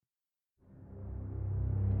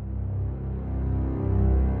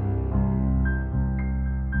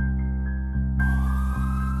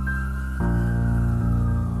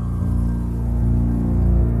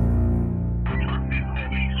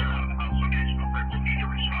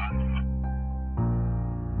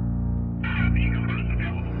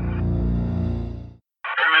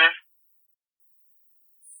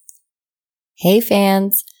Hey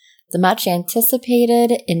fans! The much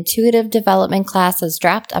anticipated intuitive development class has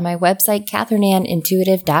dropped on my website,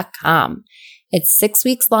 catherineannintuitive.com. It's 6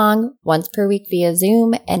 weeks long, once per week via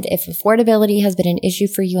Zoom, and if affordability has been an issue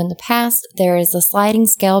for you in the past, there is a sliding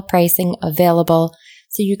scale pricing available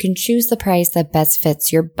so you can choose the price that best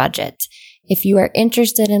fits your budget. If you are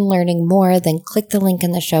interested in learning more, then click the link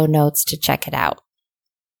in the show notes to check it out.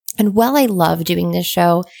 And while I love doing this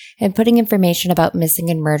show and putting information about missing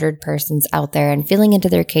and murdered persons out there and feeling into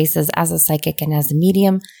their cases as a psychic and as a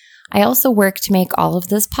medium, I also work to make all of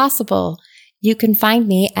this possible. You can find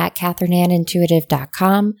me at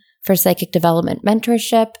catherineannintuitive.com for psychic development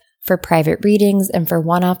mentorship, for private readings, and for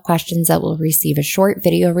one-off questions that will receive a short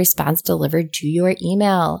video response delivered to your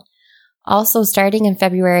email. Also, starting in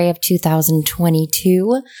February of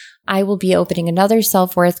 2022, I will be opening another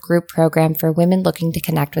self-worth group program for women looking to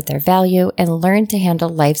connect with their value and learn to handle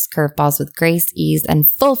life's curveballs with grace, ease, and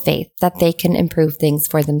full faith that they can improve things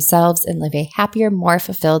for themselves and live a happier, more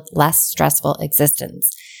fulfilled, less stressful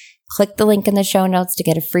existence. Click the link in the show notes to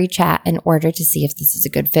get a free chat in order to see if this is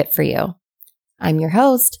a good fit for you. I'm your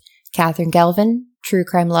host, Catherine Gelvin, true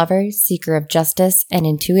crime lover, seeker of justice, and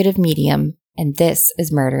intuitive medium, and this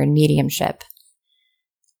is Murder and Mediumship.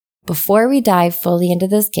 Before we dive fully into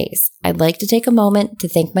this case, I'd like to take a moment to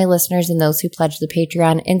thank my listeners and those who pledged the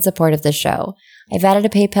Patreon in support of the show. I've added a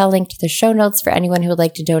PayPal link to the show notes for anyone who would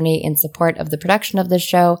like to donate in support of the production of the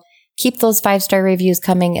show. Keep those 5-star reviews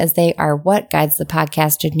coming as they are what guides the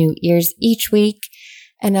podcast to new ears each week.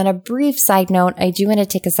 And on a brief side note, I do want to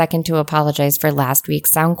take a second to apologize for last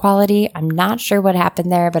week's sound quality. I'm not sure what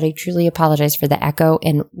happened there, but I truly apologize for the echo,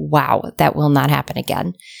 and wow, that will not happen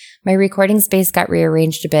again. My recording space got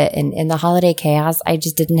rearranged a bit, and in the holiday chaos, I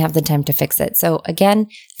just didn't have the time to fix it. So again,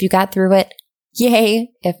 if you got through it,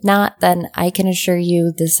 yay. If not, then I can assure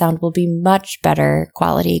you the sound will be much better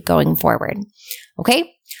quality going forward.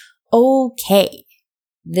 Okay.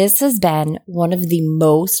 This has been one of the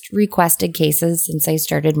most requested cases since I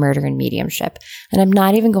started Murder and Mediumship, and I'm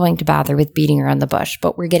not even going to bother with beating around the bush,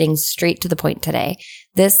 but we're getting straight to the point today.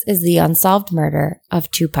 This is the unsolved murder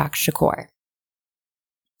of Tupac Shakur.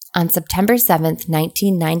 On September 7th,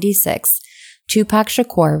 1996, Tupac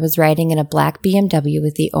Shakur was riding in a black BMW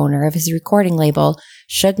with the owner of his recording label,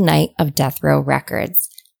 Suge Knight of Death Row Records.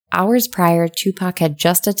 Hours prior, Tupac had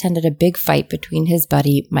just attended a big fight between his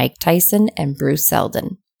buddy Mike Tyson and Bruce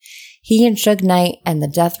Seldon. He and Suge Knight and the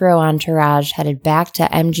Death Row entourage headed back to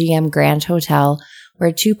MGM Grand Hotel,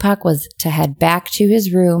 where Tupac was to head back to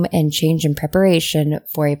his room and change in preparation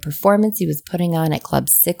for a performance he was putting on at Club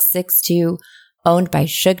 662, owned by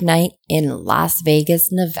Suge Knight in Las Vegas,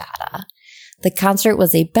 Nevada. The concert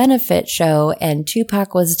was a benefit show, and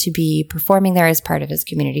Tupac was to be performing there as part of his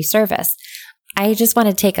community service. I just want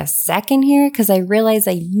to take a second here because I realize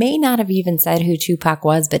I may not have even said who Tupac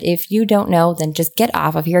was, but if you don't know, then just get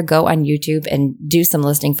off of here, go on YouTube and do some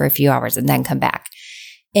listening for a few hours and then come back.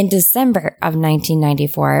 In December of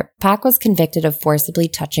 1994, Pac was convicted of forcibly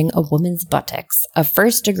touching a woman's buttocks, a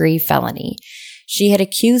first-degree felony. She had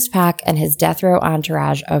accused Pac and his death row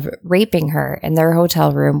entourage of raping her in their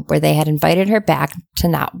hotel room, where they had invited her back to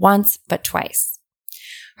not once, but twice.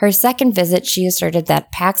 Her second visit, she asserted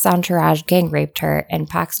that Pac's entourage gang raped her, and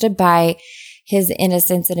Pac stood by his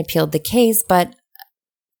innocence and appealed the case, but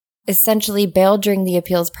essentially bail during the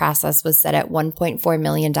appeals process was set at $1.4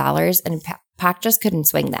 million, and Pac just couldn't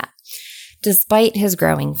swing that, despite his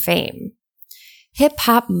growing fame.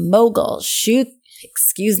 Hip-hop mogul Suge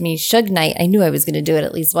Knight, I knew I was going to do it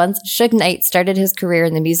at least once. Suge Knight started his career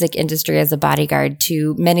in the music industry as a bodyguard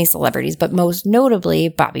to many celebrities, but most notably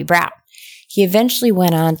Bobby Brown. He eventually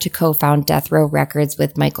went on to co-found Death Row Records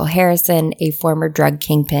with Michael Harrison, a former drug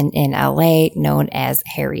kingpin in LA known as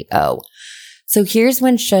Harry O. So here's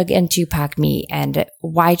when Suge and Tupac meet and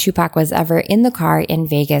why Tupac was ever in the car in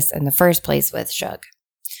Vegas in the first place with Suge.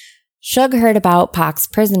 Suge heard about Pac's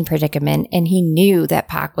prison predicament, and he knew that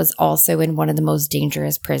Pac was also in one of the most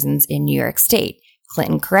dangerous prisons in New York State,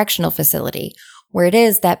 Clinton Correctional Facility, where it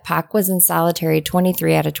is that Pac was in solitary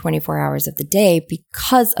 23 out of 24 hours of the day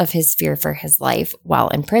because of his fear for his life while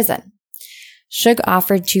in prison. Suge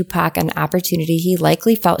offered Tupac an opportunity he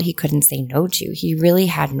likely felt he couldn't say no to. He really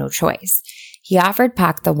had no choice. He offered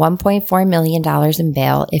Pac the $1.4 million in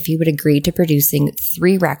bail if he would agree to producing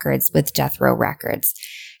 3 records with Death Row Records.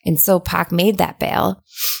 And so Pac made bail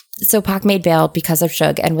because of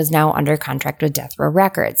Suge and was now under contract with Death Row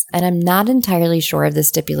Records. And I'm not entirely sure of the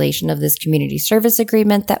stipulation of this community service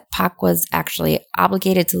agreement that Pac was actually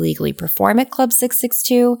obligated to legally perform at Club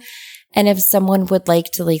 662. And if someone would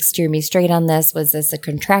like to steer me straight on this, was this a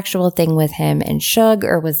contractual thing with him and Shug,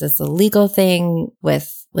 or was this a legal thing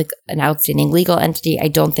with an outstanding legal entity? I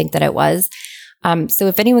don't think that it was. So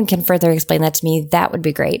if anyone can further explain that to me, that would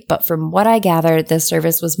be great. But from what I gathered, this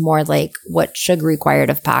service was more like what Shug required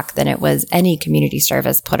of Pac than it was any community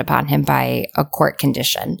service put upon him by a court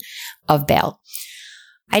condition of bail.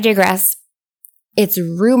 I digress. It's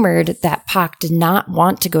rumored that Pac did not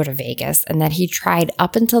want to go to Vegas and that he tried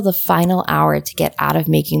up until the final hour to get out of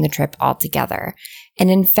making the trip altogether. And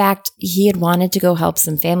in fact, he had wanted to go help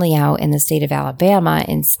some family out in the state of Alabama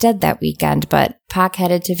instead that weekend, but Pac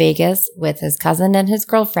headed to Vegas with his cousin and his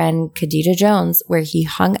girlfriend, Khadijah Jones, where he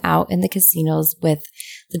hung out in the casinos with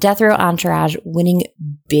the death row entourage, winning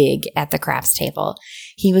big at the craps table.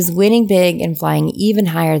 He was winning big and flying even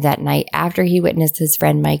higher that night after he witnessed his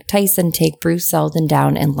friend Mike Tyson take Bruce Seldon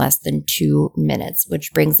down in less than 2 minutes,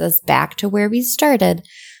 which brings us back to where we started,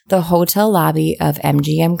 the hotel lobby of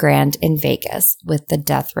MGM Grand in Vegas with the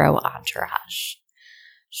death row entourage.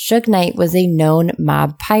 Suge Knight was a known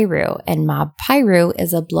Mob Piru, and Mob Piru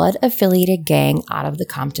is a blood-affiliated gang out of the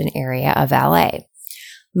Compton area of LA.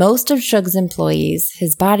 Most of Suge's employees,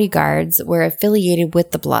 his bodyguards, were affiliated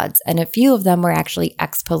with the Bloods, and a few of them were actually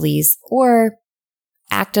ex-police or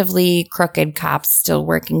actively crooked cops still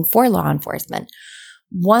working for law enforcement.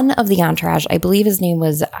 One of the entourage, I believe his name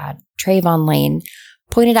was Trayvon Lane,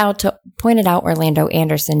 pointed out Orlando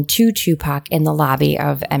Anderson to Tupac in the lobby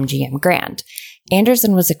of MGM Grand.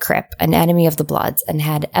 Anderson was a Crip, an enemy of the Bloods, and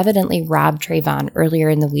had evidently robbed Trayvon earlier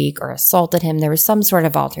in the week or assaulted him. There was some sort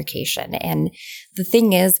of altercation. And the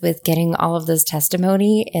thing is, with getting all of this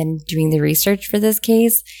testimony and doing the research for this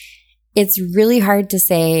case, it's really hard to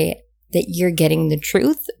say that you're getting the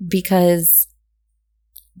truth, because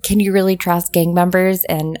can you really trust gang members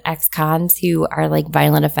and ex-cons who are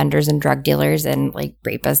violent offenders and drug dealers and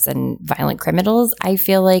rapists and violent criminals? I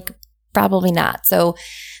feel like probably not. So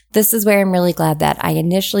this is where I'm really glad that I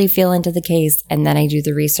initially feel into the case and then I do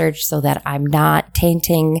the research so that I'm not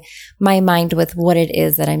tainting my mind with what it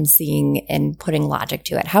is that I'm seeing and putting logic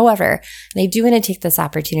to it. However, and I do want to take this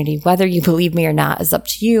opportunity, whether you believe me or not is up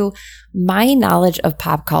to you. My knowledge of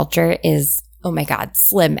pop culture is, oh my God,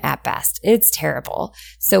 slim at best. It's terrible.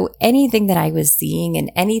 So anything that I was seeing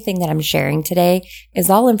and anything that I'm sharing today is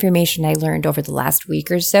all information I learned over the last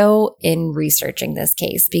week or so in researching this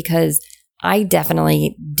case, because I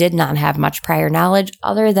definitely did not have much prior knowledge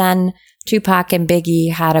other than Tupac and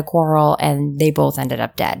Biggie had a quarrel and they both ended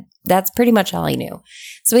up dead. That's pretty much all I knew.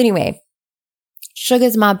 So anyway,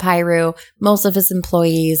 Suge's Mob Piru, most of his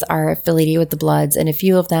employees are affiliated with the Bloods, and a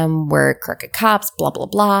few of them were crooked cops, blah, blah,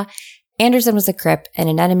 blah. Anderson was a Crip and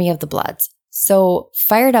an enemy of the Bloods. So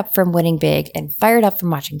fired up from winning big and fired up from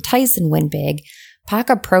watching Tyson win big, Pac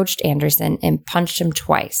approached Anderson and punched him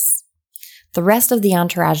twice. The rest of the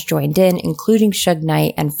entourage joined in, including Suge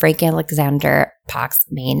Knight and Frank Alexander, Pac's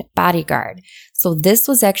main bodyguard. So this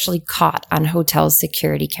was actually caught on hotel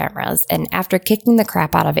security cameras. And after kicking the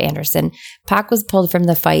crap out of Anderson, Pac was pulled from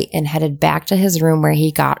the fight and headed back to his room where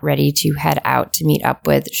he got ready to head out to meet up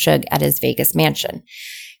with Suge at his Vegas mansion.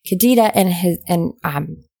 Khadijah and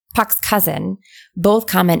Pac's cousin both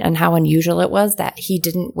comment on how unusual it was that he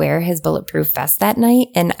didn't wear his bulletproof vest that night.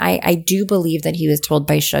 And I do believe that he was told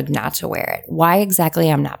by Suge not to wear it. Why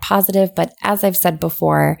exactly, I'm not positive. But as I've said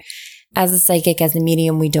before, as a psychic, as a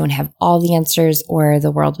medium, we don't have all the answers, or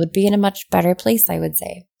the world would be in a much better place, I would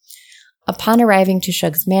say. Upon arriving to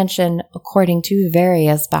Suge's mansion, according to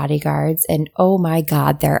various bodyguards, and oh my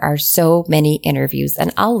God, there are so many interviews,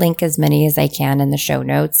 and I'll link as many as I can in the show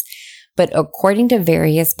notes. But according to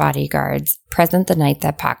various bodyguards present the night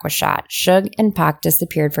that Pac was shot, Suge and Pac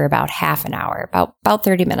disappeared for about half an hour, about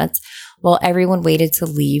 30 minutes, while everyone waited to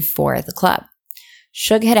leave for the club.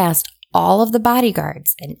 Suge had asked all of the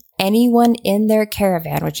bodyguards and anyone in their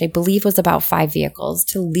caravan, which I believe was about 5 vehicles,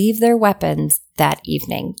 to leave their weapons that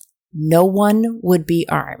evening. No one would be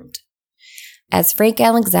armed. As Frank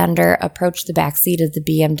Alexander approached the backseat of the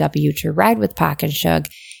BMW to ride with Pac and Suge,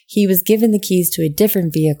 he was given the keys to a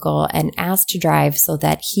different vehicle and asked to drive so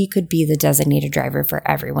that he could be the designated driver for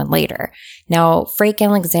everyone later. Now, Frank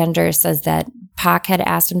Alexander says that Pac had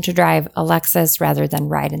asked him to drive a Lexus rather than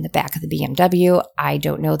ride in the back of the BMW. I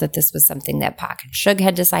don't know that this was something that Pac and Suge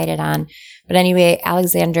had decided on. But anyway,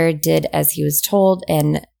 Alexander did as he was told,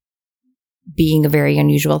 and being a very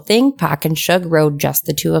unusual thing, Pac and Suge rode just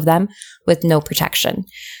the two of them with no protection.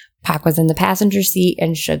 Pac was in the passenger seat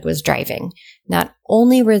and Suge was driving. Not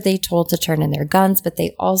only were they told to turn in their guns, but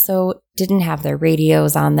they also didn't have their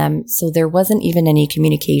radios on them, so there wasn't even any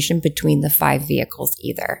communication between the 5 vehicles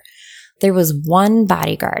either. There was one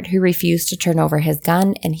bodyguard who refused to turn over his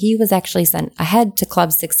gun, and he was actually sent ahead to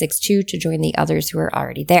Club 662 to join the others who were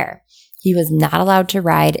already there. He was not allowed to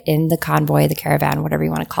ride in the convoy, the caravan, whatever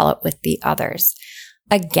you want to call it, with the others.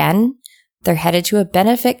 Again, they're headed to a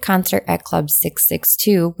benefit concert at Club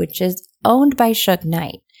 662, which is owned by Suge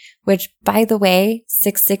Knight, which, by the way,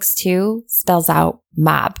 662 spells out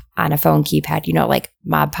mob on a phone keypad, like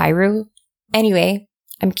Mob Pyru. Anyway,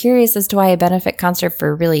 I'm curious as to why a benefit concert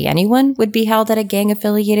for really anyone would be held at a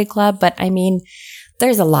gang-affiliated club, but I mean,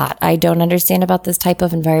 there's a lot I don't understand about this type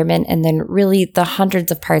of environment, and then really the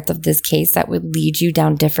hundreds of parts of this case that would lead you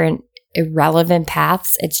down different irrelevant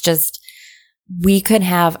paths. It's just, we could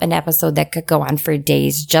have an episode that could go on for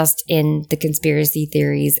days just in the conspiracy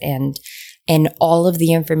theories and all of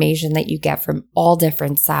the information that you get from all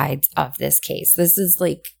different sides of this case. This is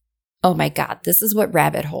like, oh my God, this is what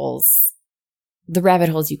the rabbit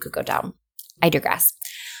holes you could go down. I digress.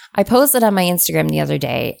 I posted on my Instagram the other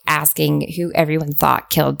day asking who everyone thought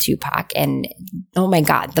killed Tupac, and oh my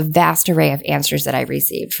God, the vast array of answers that I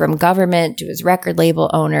received, from government to his record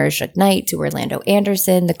label owner, Suge Knight, to Orlando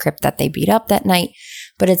Anderson, the Crip that they beat up that night.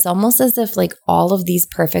 But it's almost as if like all of these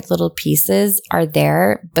perfect little pieces are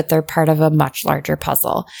there, but they're part of a much larger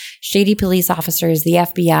puzzle. Shady police officers, the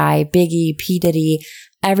FBI, Biggie, P. Diddy,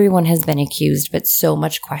 everyone has been accused, but so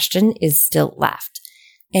much question is still left.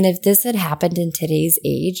 And if this had happened in today's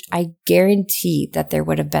age, I guarantee that there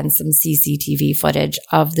would have been some CCTV footage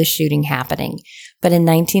of the shooting happening. But in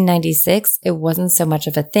 1996, it wasn't so much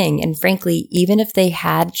of a thing. And frankly, even if they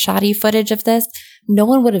had shoddy footage of this, no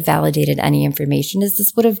one would have validated any information, as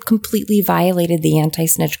this would have completely violated the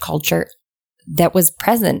anti-snitch culture that was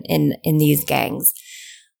present in these gangs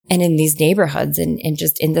and in these neighborhoods and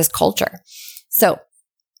just in this culture. So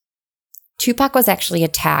Tupac was actually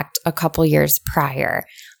attacked a couple years prior.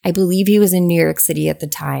 I believe he was in New York City at the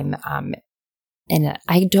time. It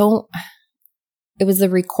was the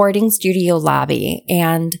recording studio lobby.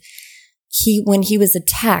 And when he was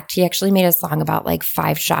attacked, he actually made a song about like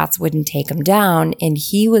 5 shots wouldn't take him down. And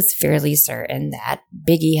he was fairly certain that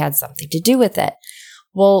Biggie had something to do with it.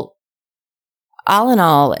 Well, all in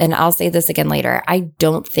all, and I'll say this again later, I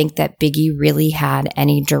don't think that Biggie really had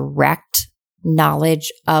any direct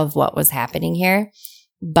knowledge of what was happening here,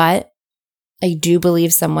 but I do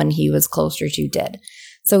believe someone he was closer to did.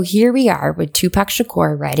 So here we are with Tupac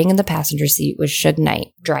Shakur riding in the passenger seat with Suge Knight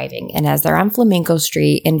driving. And as they're on Flamenco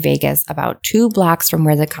Street in Vegas, about 2 blocks from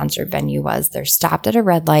where the concert venue was, they're stopped at a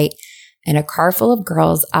red light, and a car full of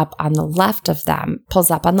girls pulls up on the left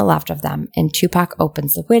of them, and Tupac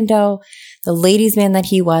opens the window. The ladies' man that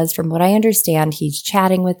he was, from what I understand, he's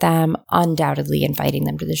chatting with them, undoubtedly inviting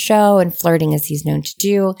them to the show and flirting as he's known to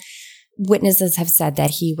do. Witnesses have said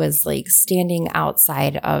that he was like standing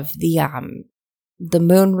outside of the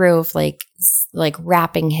moonroof, like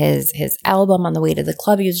rapping his album on the way to the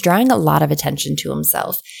club. He was drawing a lot of attention to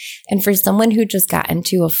himself. And for someone who just got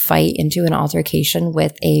into a fight, into an altercation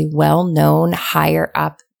with a well-known higher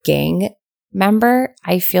up gang member,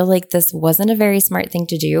 I feel like this wasn't a very smart thing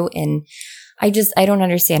to do. And I don't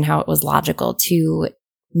understand how it was logical to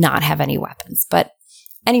not have any weapons. But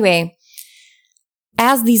anyway,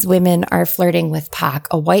 as these women are flirting with Pac,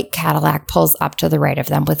 a white Cadillac pulls up to the right of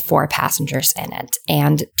them with 4 passengers in it.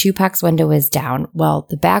 And Tupac's window is down. Well,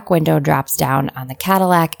 the back window drops down on the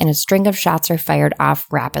Cadillac, and a string of shots are fired off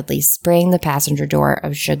rapidly, spraying the passenger door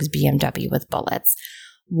of Suge's BMW with bullets.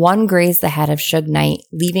 One grazed the head of Suge Knight,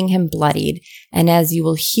 leaving him bloodied. And as you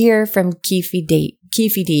will hear from Keefe D,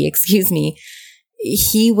 he's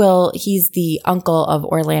the uncle of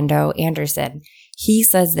Orlando Anderson. He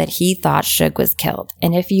says that he thought Suge was killed.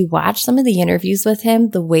 And if you watch some of the interviews with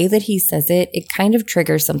him, the way that he says it, it kind of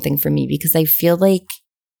triggers something for me, because I feel like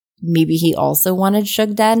maybe he also wanted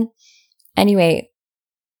Suge dead. Anyway,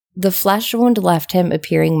 the flesh wound left him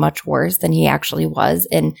appearing much worse than he actually was.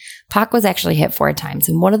 And Pac was actually hit 4 times,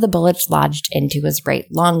 and one of the bullets lodged into his right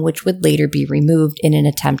lung, which would later be removed in an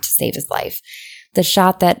attempt to save his life. The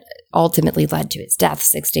shot that ultimately led to his death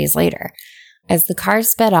 6 days later. As the car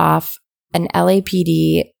sped off, an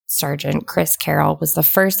LAPD Sergeant, Chris Carroll, was the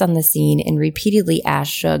first on the scene and repeatedly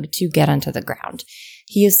asked Suge to get onto the ground.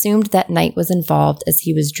 He assumed that Knight was involved, as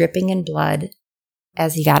he was dripping in blood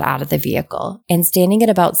as he got out of the vehicle. And standing at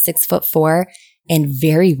about 6'4" and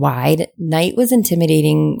very wide, Knight was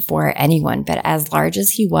intimidating for anyone, but as large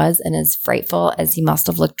as he was and as frightful as he must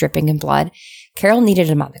have looked dripping in blood, Carroll needed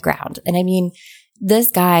him on the ground. And I mean, this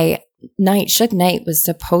guy, Suge Knight was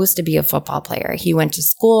supposed to be a football player. He went to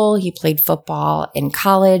school, he played football in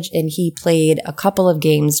college, and he played a couple of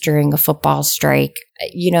games during a football strike.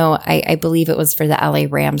 I believe it was for the LA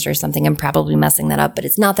Rams or something. I'm probably messing that up, but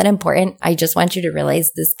it's not that important. I just want you to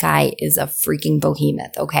realize this guy is a freaking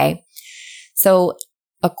behemoth, okay? So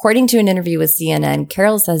according to an interview with CNN,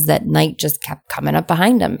 Carroll says that Knight just kept coming up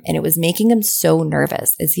behind him, and it was making him so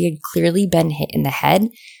nervous as he had clearly been hit in the head,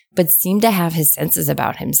 but seemed to have his senses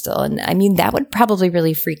about him still. And I mean, that would probably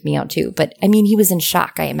really freak me out too. But I mean, he was in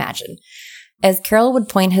shock, I imagine. As Carroll would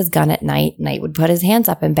point his gun at Knight, Knight would put his hands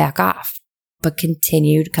up and back off, but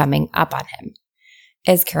continued coming up on him.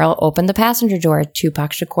 As Carroll opened the passenger door,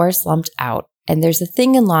 Tupac Shakur slumped out. And there's a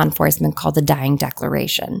thing in law enforcement called the dying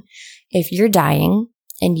declaration. If you're dying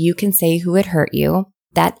and you can say who had hurt you,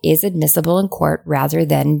 that is admissible in court rather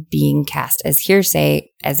than being cast as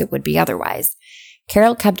hearsay as it would be otherwise.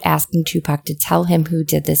 Carroll kept asking Tupac to tell him who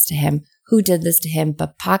did this to him,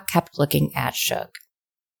 but Pac kept looking at Suge.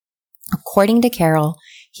 According to Carroll,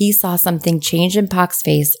 he saw something change in Pac's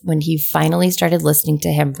face when he finally started listening to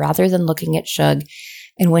him rather than looking at Suge.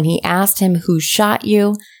 And when he asked him who shot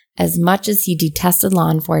you, as much as he detested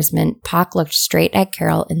law enforcement, Pac looked straight at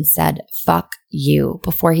Carroll and said, "Fuck you,"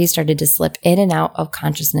 before he started to slip in and out of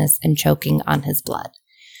consciousness and choking on his blood.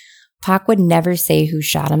 Pac would never say who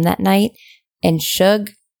shot him that night, and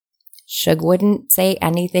Suge wouldn't say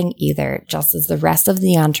anything either, just as the rest of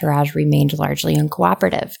the entourage remained largely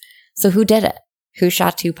uncooperative. So who did it? Who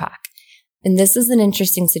shot Tupac? And this is an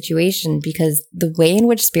interesting situation because the way in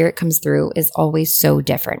which spirit comes through is always so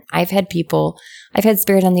different. I've had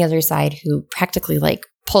spirit on the other side who practically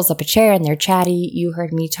pulls up a chair and they're chatty. You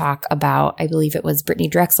heard me talk about, I believe it was Brittany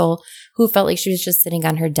Drexel, who felt like she was just sitting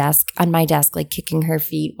on my desk, kicking her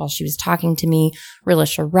feet while she was talking to me.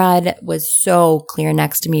 Relisha Rudd was so clear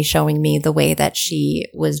next to me, showing me the way that she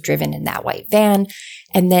was driven in that white van.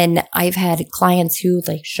 And then I've had clients who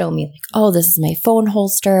show me oh, this is my phone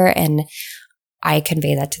holster, and I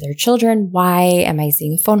convey that to their children. Why am I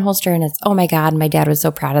seeing a phone holster? And it's, oh my God, my dad was so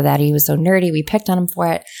proud of that. He was so nerdy. We picked on him for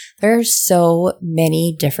it. There are so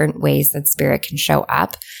many different ways that spirit can show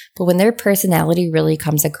up. But when their personality really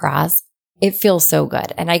comes across, it feels so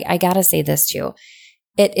good. And I gotta say this too.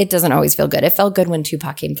 It doesn't always feel good. It felt good when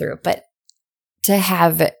Tupac came through. But to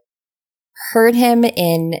have heard him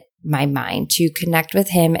in my mind, to connect with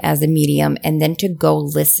him as a medium, and then to go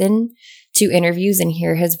listen to interviews and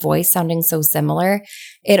hear his voice sounding so similar,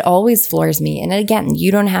 it always floors me. And again,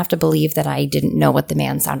 you don't have to believe that I didn't know what the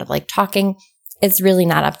man sounded like talking. It's really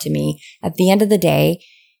not up to me. At the end of the day,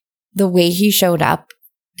 the way he showed up,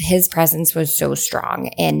 his presence was so strong.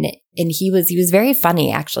 And he was very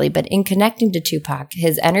funny actually, but in connecting to Tupac,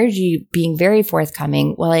 his energy being very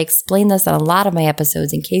forthcoming. Well, I explain this on a lot of my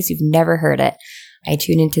episodes in case you've never heard it. I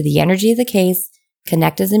tune into the energy of the case,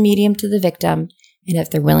 connect as a medium to the victim, and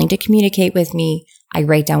if they're willing to communicate with me, I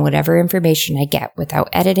write down whatever information I get without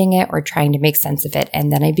editing it or trying to make sense of it.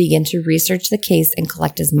 And then I begin to research the case and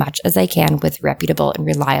collect as much as I can with reputable and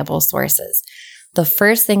reliable sources. The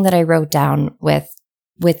first thing that I wrote down with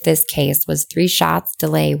this case was 3 shots,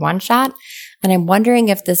 delay 1 shot. And I'm wondering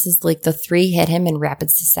if this is the 3 hit him in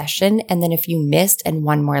rapid succession and then a few missed and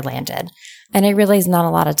 1 more landed. And I realized not a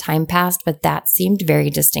lot of time passed, but that seemed very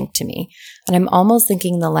distinct to me. And I'm almost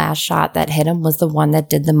thinking the last shot that hit him was the one that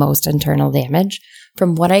did the most internal damage.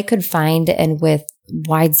 From what I could find, and with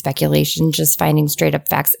wide speculation, just finding straight up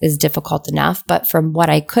facts is difficult enough. But from what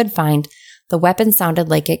I could find, the weapon sounded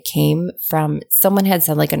like it came from, someone had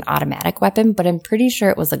said an automatic weapon, but I'm pretty sure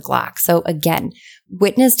it was a Glock. So again,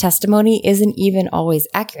 witness testimony isn't even always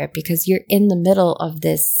accurate because you're in the middle of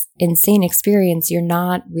this insane experience. You're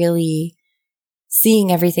not really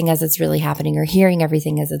seeing everything as it's really happening or hearing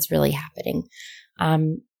everything as it's really happening.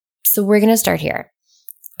 So we're going to start here.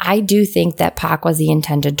 I do think that Pac was the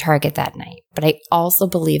intended target that night, but I also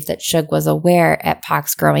believe that Suge was aware at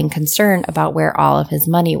Pac's growing concern about where all of his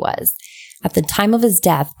money was. At the time of his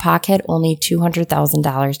death, Pac had only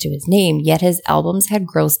 $200,000 to his name, yet his albums had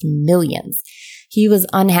grossed millions. He was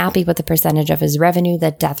unhappy with the percentage of his revenue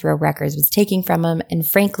that Death Row Records was taking from him, and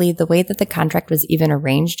frankly, the way that the contract was even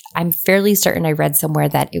arranged, I'm fairly certain I read somewhere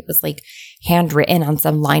that it was handwritten on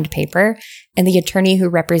some lined paper, and the attorney who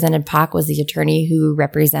represented Pac was the attorney who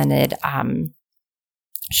represented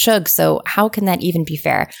Suge, so how can that even be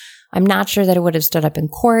fair? I'm not sure that it would have stood up in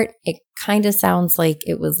court. It kind of sounds like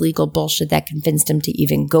it was legal bullshit that convinced him to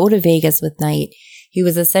even go to Vegas with Knight. He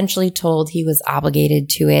was essentially told he was obligated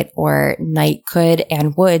to it, or Knight could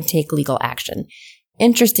and would take legal action.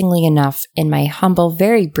 Interestingly enough, in my humble,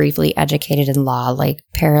 very briefly educated in law, like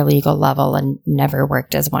paralegal level and never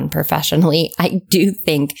worked as one professionally, I do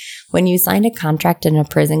think when you sign a contract in a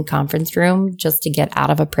prison conference room just to get out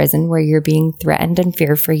of a prison where you're being threatened and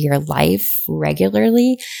feared for your life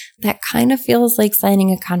regularly, that kind of feels like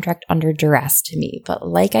signing a contract under duress to me. But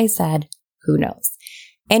like I said, who knows?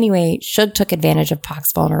 Anyway, Suge took advantage of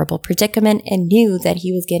Pac's vulnerable predicament and knew that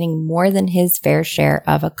he was getting more than his fair share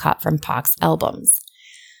of a cut from Pac's albums.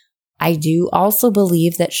 I do also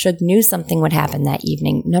believe that Suge knew something would happen that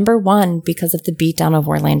evening. Number one, because of the beatdown of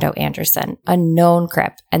Orlando Anderson, a known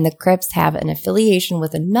Crip, and the Crips have an affiliation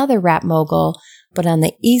with another rap mogul, but on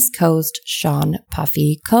the East Coast, Sean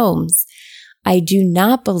Puffy Combs. I do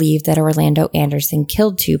not believe that Orlando Anderson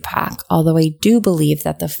killed Tupac, although I do believe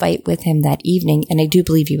that the fight with him that evening, and I do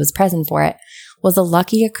believe he was present for it, was a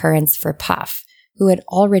lucky occurrence for Puff, who had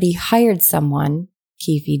already hired someone,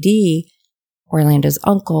 Keefe D, Orlando's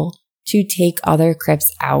uncle, to take other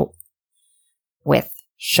Crips out with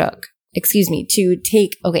Suge.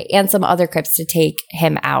 And some other Crips to take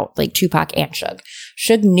him out, like Tupac and Suge.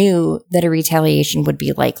 Suge knew that a retaliation would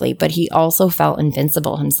be likely, but he also felt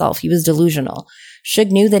invincible himself. He was delusional. Suge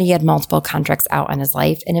knew that he had multiple contracts out on his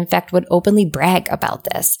life, and in fact would openly brag about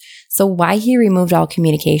this. So why he removed all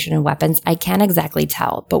communication and weapons, I can't exactly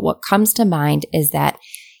tell, but what comes to mind is that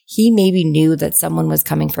he maybe knew that someone was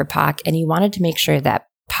coming for Pac, and he wanted to make sure that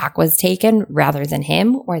Pac was taken rather than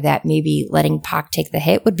him, or that maybe letting Pac take the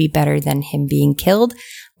hit would be better than him being killed.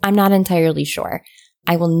 I'm not entirely sure.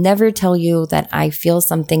 I will never tell you that I feel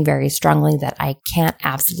something very strongly that I can't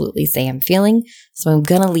absolutely say I'm feeling, so I'm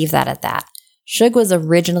going to leave that at that. Suge was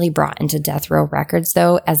originally brought into Death Row Records,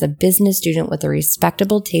 though, as a business student with a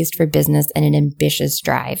respectable taste for business and an ambitious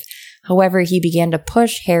drive. However, he began to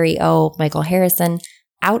push Harry O. Michael Harrison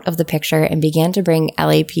out of the picture and began to bring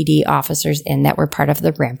LAPD officers in that were part of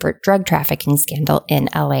the rampant drug trafficking scandal in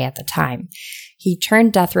LA at the time. He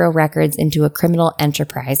turned Death Row Records into a criminal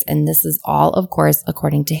enterprise, and this is all, of course,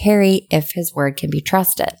 according to Harry, if his word can be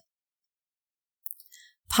trusted.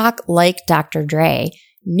 Pac, like Dr. Dre,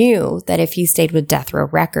 knew that if he stayed with Death Row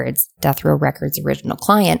Records' original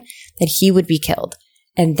client, that he would be killed.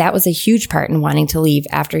 And that was a huge part in wanting to leave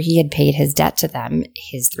after he had paid his debt to them,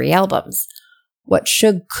 his 3 albums. What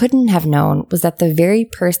Suge couldn't have known was that the very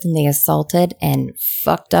person they assaulted and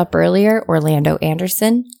fucked up earlier, Orlando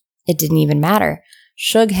Anderson, it didn't even matter.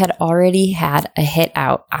 Suge had already had a hit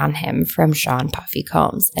out on him from Sean Puffy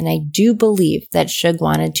Combs, and I do believe that Suge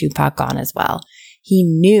wanted Tupac gone as well. He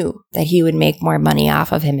knew that he would make more money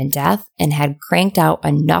off of him in death and had cranked out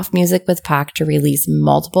enough music with Pac to release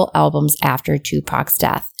multiple albums after Tupac's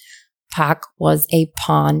death. Pac was a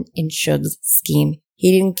pawn in Suge's scheme.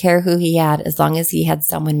 He didn't care who he had as long as he had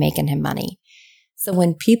someone making him money. So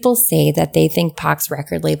when people say that they think Pac's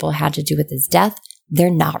record label had to do with his death, they're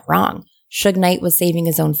not wrong. Suge Knight was saving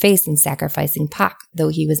his own face and sacrificing Pac. Though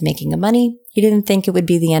he was making the money, he didn't think it would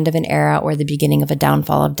be the end of an era or the beginning of a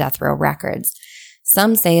downfall of Death Row Records.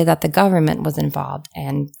 Some say that the government was involved,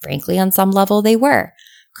 and frankly, on some level, they were.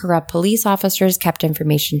 Corrupt police officers kept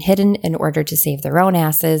information hidden in order to save their own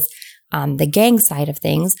asses on the gang side of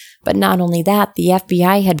things. But not only that, the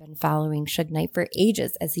FBI had been following Suge Knight for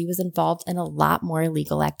ages as he was involved in a lot more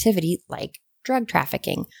illegal activity like drug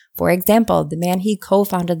trafficking. For example, the man he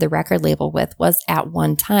co-founded the record label with was at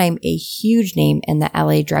one time a huge name in the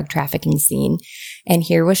LA drug trafficking scene, and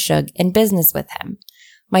here was Suge in business with him.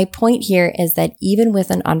 My point here is that even with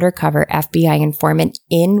an undercover FBI informant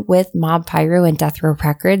in with Mob Pyro and Death Row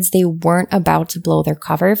Records, they weren't about to blow their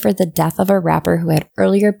cover for the death of a rapper who had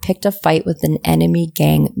earlier picked a fight with an enemy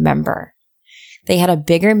gang member. They had a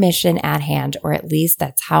bigger mission at hand, or at least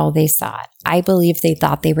that's how they saw it. I believe they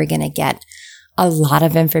thought they were going to get a lot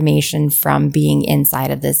of information from being inside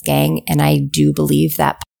of this gang, and I do believe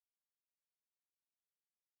that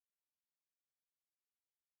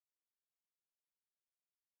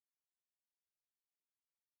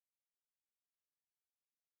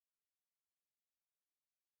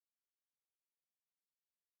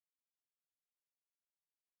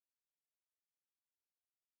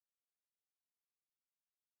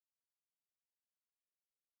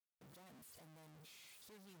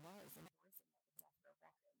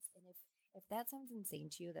if that sounds insane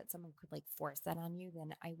to you that someone could like force that on you,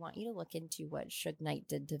 then I want you to look into what Suge Knight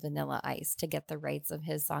did to Vanilla Ice to get the rights of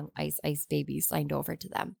his song Ice Ice Baby signed over to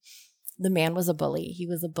them. The man was a bully. He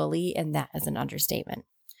was a bully, and that is an understatement.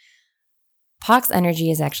 Pac's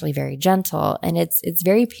energy is actually very gentle and it's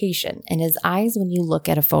very patient. And his eyes, when you look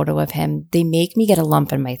at a photo of him, they make me get a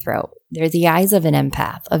lump in my throat. They're the eyes of an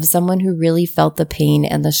empath, of someone who really felt the pain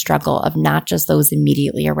and the struggle of not just those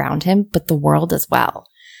immediately around him, but the world as well.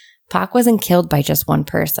 Pac wasn't killed by just one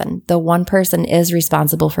person, though one person is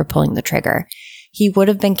responsible for pulling the trigger. He would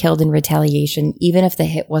have been killed in retaliation even if the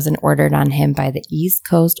hit wasn't ordered on him by the East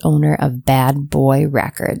Coast owner of Bad Boy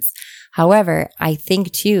Records. However, I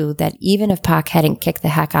think too that even if Pac hadn't kicked the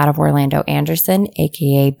heck out of Orlando Anderson,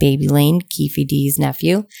 aka Baby Lane, Keefe D's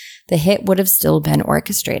nephew, the hit would have still been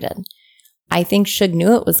orchestrated. I think Suge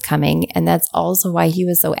knew it was coming, and that's also why he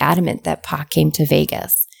was so adamant that Pac came to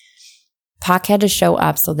Vegas. Pac had to show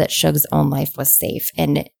up so that Suge's own life was safe.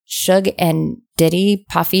 And Suge and Diddy,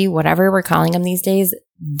 Puffy, whatever we're calling him these days,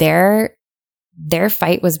 their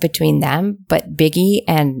fight was between them, but Biggie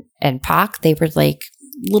and Pac, they were like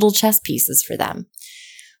little chess pieces for them.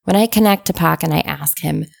 When I connect to Pac and I ask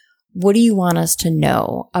him, what do you want us to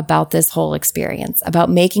know about this whole experience, about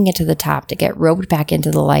making it to the top to get roped back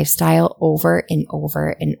into the lifestyle over and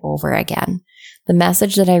over and over again? The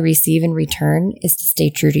message that I receive in return is to stay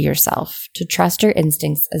true to yourself, to trust your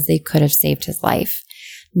instincts as they could have saved his life.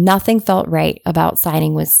 Nothing felt right about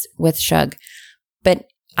signing with Suge, but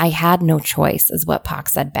I had no choice, is what Pac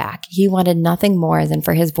said back. He wanted nothing more than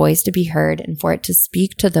for his voice to be heard and for it to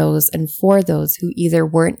speak to those and for those who either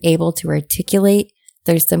weren't able to articulate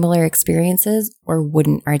their similar experiences or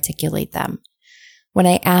wouldn't articulate them. When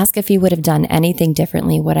I ask if he would have done anything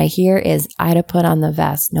differently, what I hear is, I'd have put on the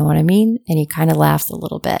vest, know what I mean? And he kind of laughs a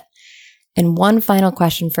little bit. And one final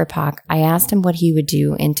question for Pac, I asked him what he would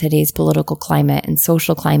do in today's political climate and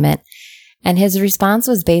social climate. And his response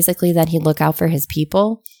was basically that he'd look out for his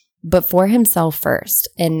people, but for himself first.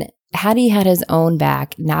 And had he had his own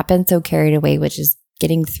back, not been so carried away, which is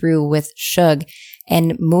getting through with Suge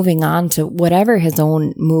and moving on to whatever his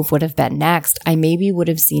own move would have been next, I maybe would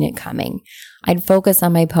have seen it coming. I'd focus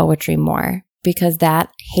on my poetry more, because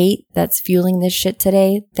that hate that's fueling this shit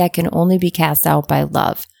today, that can only be cast out by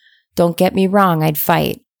love. Don't get me wrong, I'd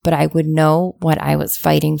fight, but I would know what I was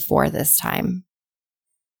fighting for this time.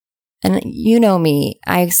 And you know me,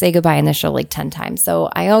 I say goodbye in the show like 10 times. So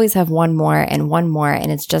I always have one more,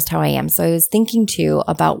 and it's just how I am. So I was thinking too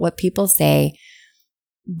about what people say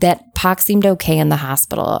that Pac seemed okay in the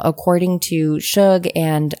hospital. According to Suge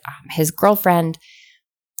and his girlfriend,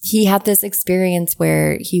 he had this experience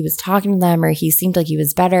where he was talking to them, or he seemed like he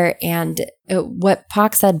was better. And what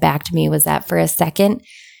Pac said back to me was that for a second,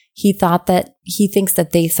 he thinks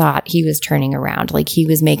that they thought he was turning around, like he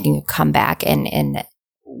was making a comeback. And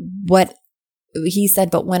what he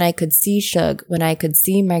said, but when I could see Suge, when I could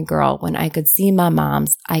see my girl, when I could see my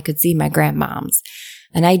moms, I could see my grandmoms.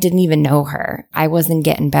 And I didn't even know her. I wasn't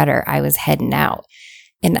getting better. I was heading out.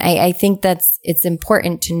 And I think it's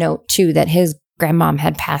important to note too that his grandmom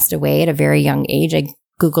had passed away at a very young age. I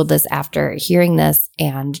Googled this after hearing this,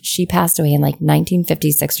 and she passed away in like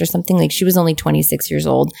 1956 or something. Like she was only 26 years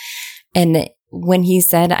old. And when he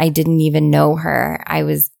said, I didn't even know her, I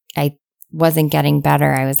wasn't getting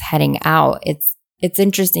better, I was heading out. It's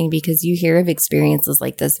interesting because you hear of experiences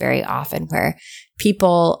like this very often where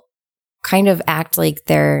people kind of act like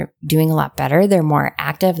they're doing a lot better. They're more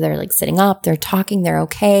active. They're like sitting up, they're talking, they're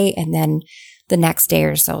okay. And then the next day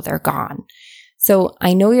or so, they're gone. So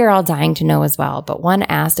I know you're all dying to know as well, but one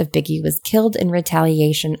asked if Biggie was killed in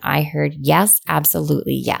retaliation. I heard yes,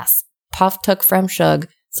 absolutely yes. Puff took from Suge,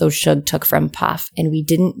 so Suge took from Puff, and we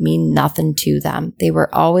didn't mean nothing to them. They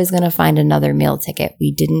were always going to find another meal ticket.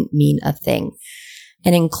 We didn't mean a thing.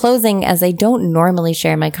 And in closing, as I don't normally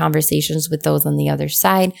share my conversations with those on the other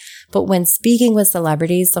side, but when speaking with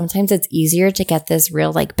celebrities, sometimes it's easier to get this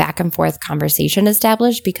real like back and forth conversation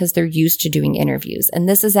established because they're used to doing interviews. And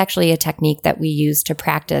this is actually a technique that we use to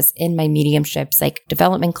practice in my mediumship psych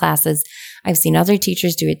development classes. I've seen other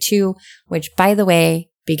teachers do it too, which by the way,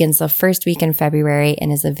 begins the first week in February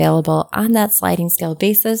and is available on that sliding scale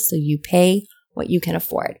basis. So you pay what you can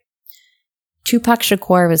afford. Tupac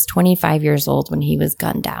Shakur was 25 years old when he was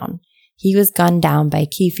gunned down. He was gunned down by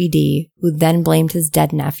Keefe D, who then blamed his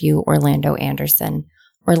dead nephew, Orlando Anderson.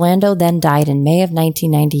 Orlando then died in May of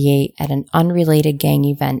 1998 at an unrelated gang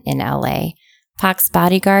event in LA. Pac's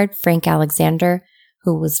bodyguard, Frank Alexander,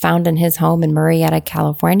 who was found in his home in Murrieta,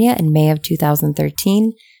 California in May of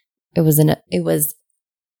 2013. It was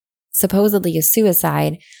supposedly a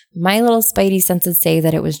suicide. My little spidey senses say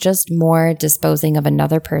that it was just more disposing of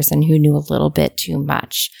another person who knew a little bit too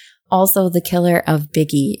much. Also, the killer of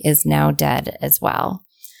Biggie is now dead as well.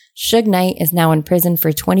 Suge Knight is now in prison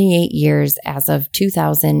for 28 years as of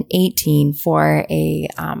 2018 for a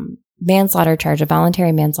manslaughter charge, a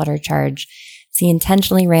voluntary manslaughter charge. He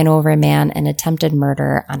intentionally ran over a man and attempted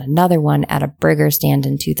murder on another one at a burger stand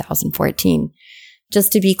in 2014.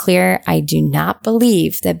 Just to be clear, I do not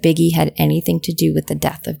believe that Biggie had anything to do with the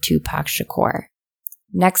death of Tupac Shakur.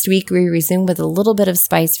 Next week, we resume with a little bit of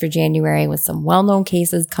spice for January with some well-known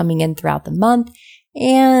cases coming in throughout the month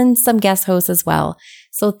and some guest hosts as well.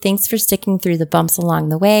 So thanks for sticking through the bumps along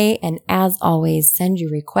the way. And as always, send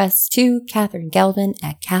your requests to Catherine Galvin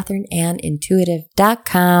at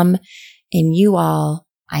CatherineAnnIntuitive.com. And you all,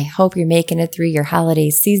 I hope you're making it through your holiday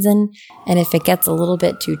season. And if it gets a little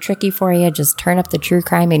bit too tricky for you, just turn up the true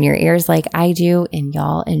crime in your ears like I do, and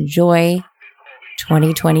y'all enjoy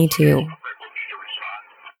 2022.